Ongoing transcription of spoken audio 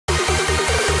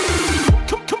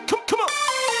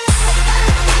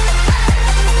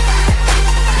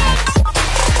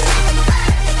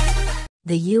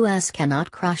The US cannot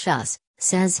crush us,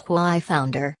 says Huawei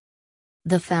founder.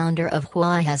 The founder of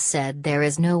Huawei has said there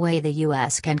is no way the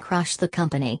US can crush the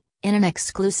company, in an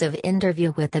exclusive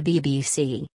interview with the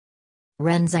BBC.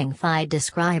 Ren Zhengfei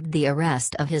described the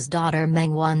arrest of his daughter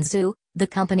Meng Wanzhou, the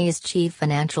company's chief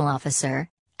financial officer,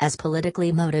 as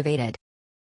politically motivated.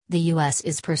 The US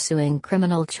is pursuing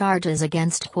criminal charges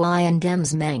against Huawei and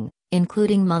Dems Meng,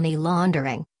 including money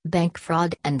laundering, bank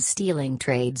fraud and stealing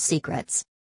trade secrets.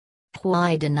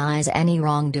 Huawei denies any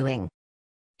wrongdoing.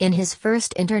 In his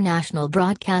first international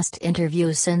broadcast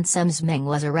interview since Dems Meng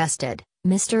was arrested,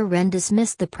 Mr. Ren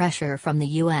dismissed the pressure from the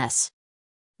US.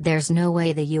 "There's no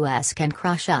way the US can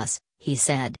crush us," he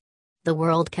said. "The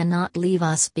world cannot leave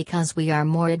us because we are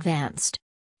more advanced.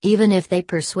 Even if they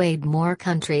persuade more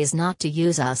countries not to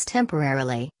use us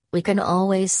temporarily, we can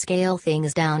always scale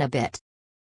things down a bit."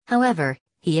 However,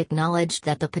 he acknowledged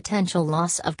that the potential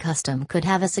loss of custom could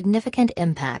have a significant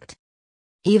impact.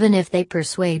 "Even if they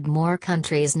persuade more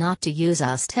countries not to use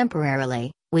us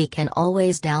temporarily, we can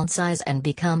always downsize and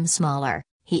become smaller,"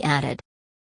 he added.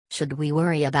 Should we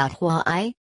worry about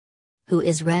Huawei? Who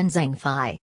is Ren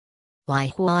Zhengfei?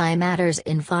 Why Huawei matters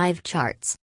in 5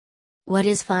 charts. What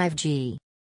is 5G?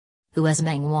 Who is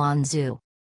Meng Wanzhou?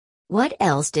 What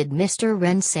else did Mr.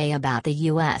 Ren say about the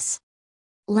US?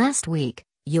 Last week,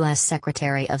 U.S.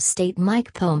 Secretary of State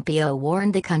Mike Pompeo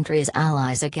warned the country's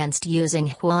allies against using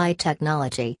Huawei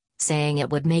technology, saying it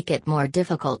would make it more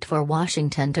difficult for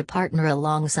Washington to partner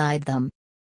alongside them.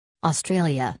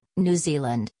 Australia, New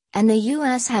Zealand, and the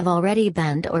U.S. have already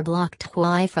banned or blocked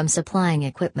Huawei from supplying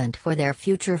equipment for their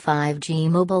future 5G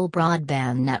mobile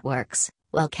broadband networks,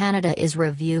 while Canada is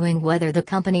reviewing whether the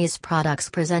company's products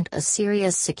present a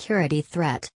serious security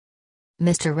threat.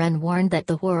 Mr. Ren warned that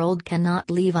the world cannot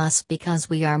leave us because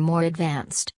we are more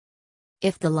advanced.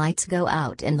 If the lights go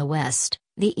out in the West,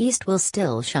 the East will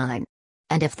still shine.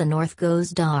 And if the North goes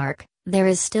dark, there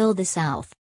is still the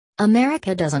South.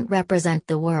 America doesn't represent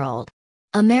the world.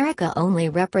 America only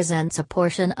represents a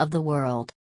portion of the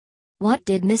world. What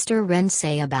did Mr. Ren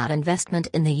say about investment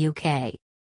in the UK?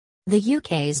 The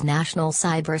UK's National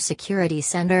Cybersecurity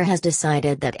Centre has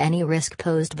decided that any risk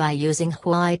posed by using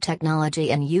Huawei technology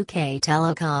in UK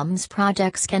telecoms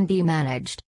projects can be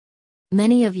managed.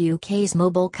 Many of UK's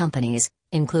mobile companies,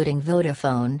 including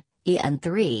Vodafone,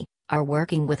 E&3, are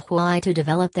working with Huawei to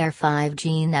develop their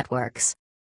 5G networks.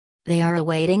 They are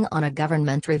awaiting on a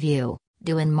government review,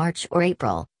 due in March or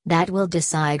April, that will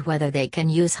decide whether they can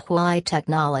use Huawei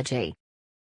technology.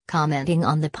 Commenting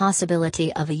on the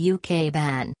possibility of a UK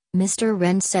ban, Mr.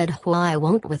 Ren said Huawei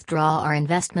won't withdraw our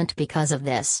investment because of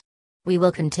this. "We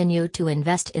will continue to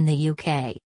invest in the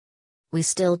UK. We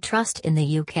still trust in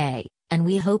the UK, and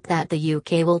we hope that the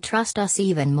UK will trust us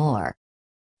even more.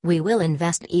 We will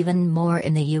invest even more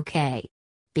in the UK.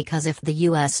 Because if the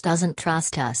US doesn't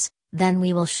trust us, then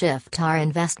we will shift our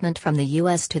investment from the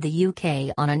US to the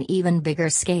UK on an even bigger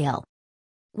scale."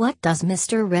 What does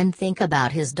Mr. Ren think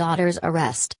about his daughter's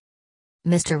arrest?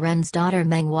 Mr. Ren's daughter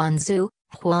Meng Wanzhou,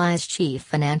 Huawei's chief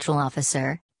financial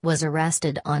officer, was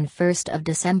arrested on 1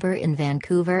 December in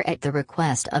Vancouver at the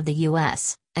request of the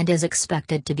US, and is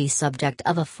expected to be subject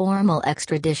of a formal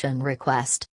extradition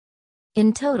request.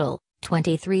 In total,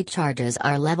 23 charges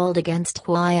are leveled against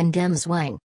Huawei and Dems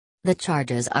Meng. The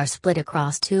charges are split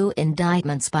across 2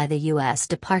 indictments by the U.S.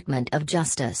 Department of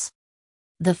Justice.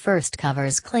 The first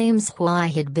covers claims Huawei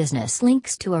hid business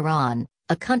links to Iran,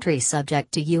 a country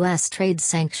subject to U.S. trade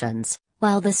sanctions,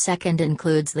 while the second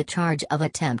includes the charge of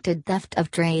attempted theft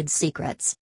of trade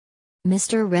secrets.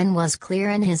 Mr. Ren was clear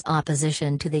in his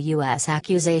opposition to the U.S.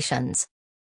 accusations.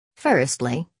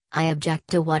 "Firstly, I object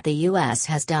to what the U.S.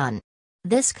 has done.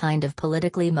 This kind of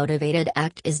politically motivated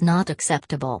act is not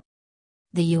acceptable.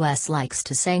 The U.S. likes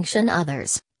to sanction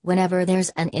others. Whenever there's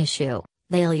an issue,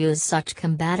 they'll use such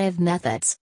combative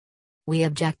methods. We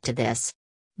object to this.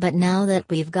 But now that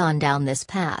we've gone down this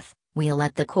path, we'll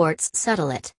let the courts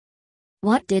settle it."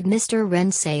 What did Mr.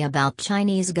 Ren say about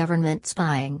Chinese government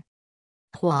spying?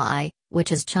 Huawei,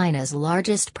 which is China's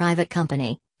largest private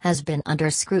company, has been under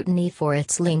scrutiny for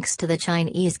its links to the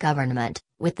Chinese government,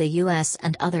 with the US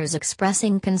and others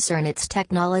expressing concern its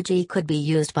technology could be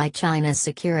used by China's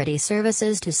security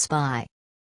services to spy.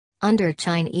 Under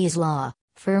Chinese law,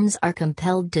 firms are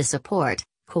compelled to support,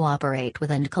 cooperate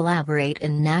with and collaborate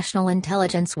in national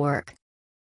intelligence work.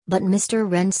 But Mr.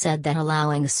 Ren said that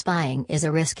allowing spying is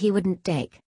a risk he wouldn't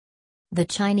take. The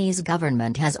Chinese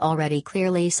government has already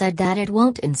clearly said that it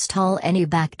won't install any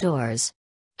backdoors.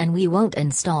 And we won't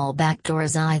install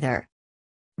backdoors either.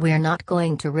 We're not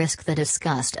going to risk the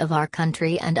disgust of our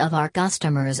country and of our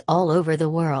customers all over the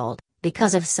world,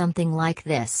 because of something like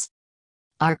this.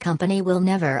 Our company will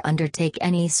never undertake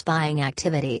any spying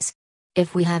activities.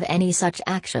 If we have any such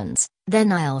actions,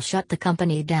 then I'll shut the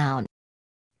company down.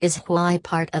 Is Huawei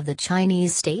part of the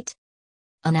Chinese state?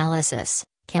 Analysis,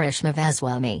 Karishma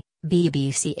Vaswamy,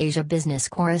 BBC Asia business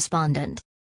correspondent.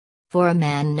 For a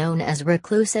man known as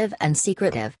reclusive and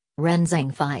secretive, Ren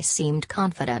Zhengfei seemed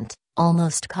confident,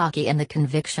 almost cocky in the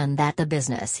conviction that the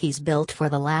business he's built for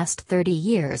the last 30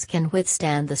 years can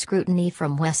withstand the scrutiny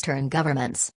from Western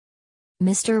governments.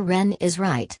 Mr. Ren is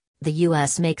right, the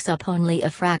US makes up only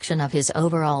a fraction of his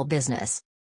overall business.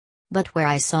 But where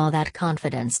I saw that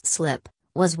confidence slip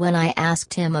was when I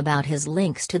asked him about his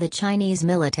links to the Chinese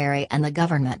military and the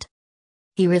government.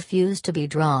 He refused to be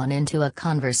drawn into a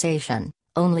conversation,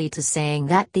 only to saying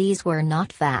that these were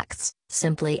not facts,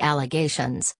 simply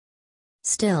allegations.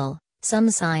 Still, some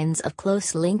signs of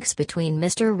close links between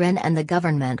Mr. Ren and the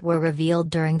government were revealed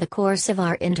during the course of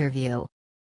our interview.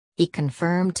 He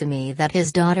confirmed to me that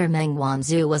his daughter Meng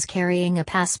Wanzhou was carrying a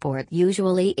passport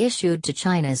usually issued to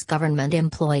China's government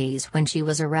employees when she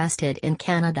was arrested in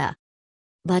Canada.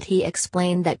 But he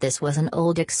explained that this was an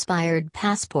old expired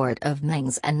passport of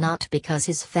Meng's and not because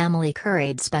his family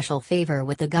curried special favor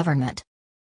with the government.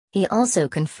 He also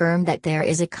confirmed that there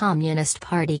is a Communist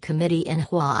Party committee in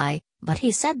Huawei, but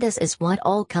he said this is what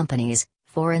all companies,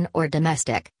 foreign or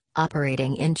domestic,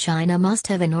 operating in China must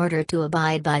have in order to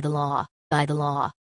abide by the law.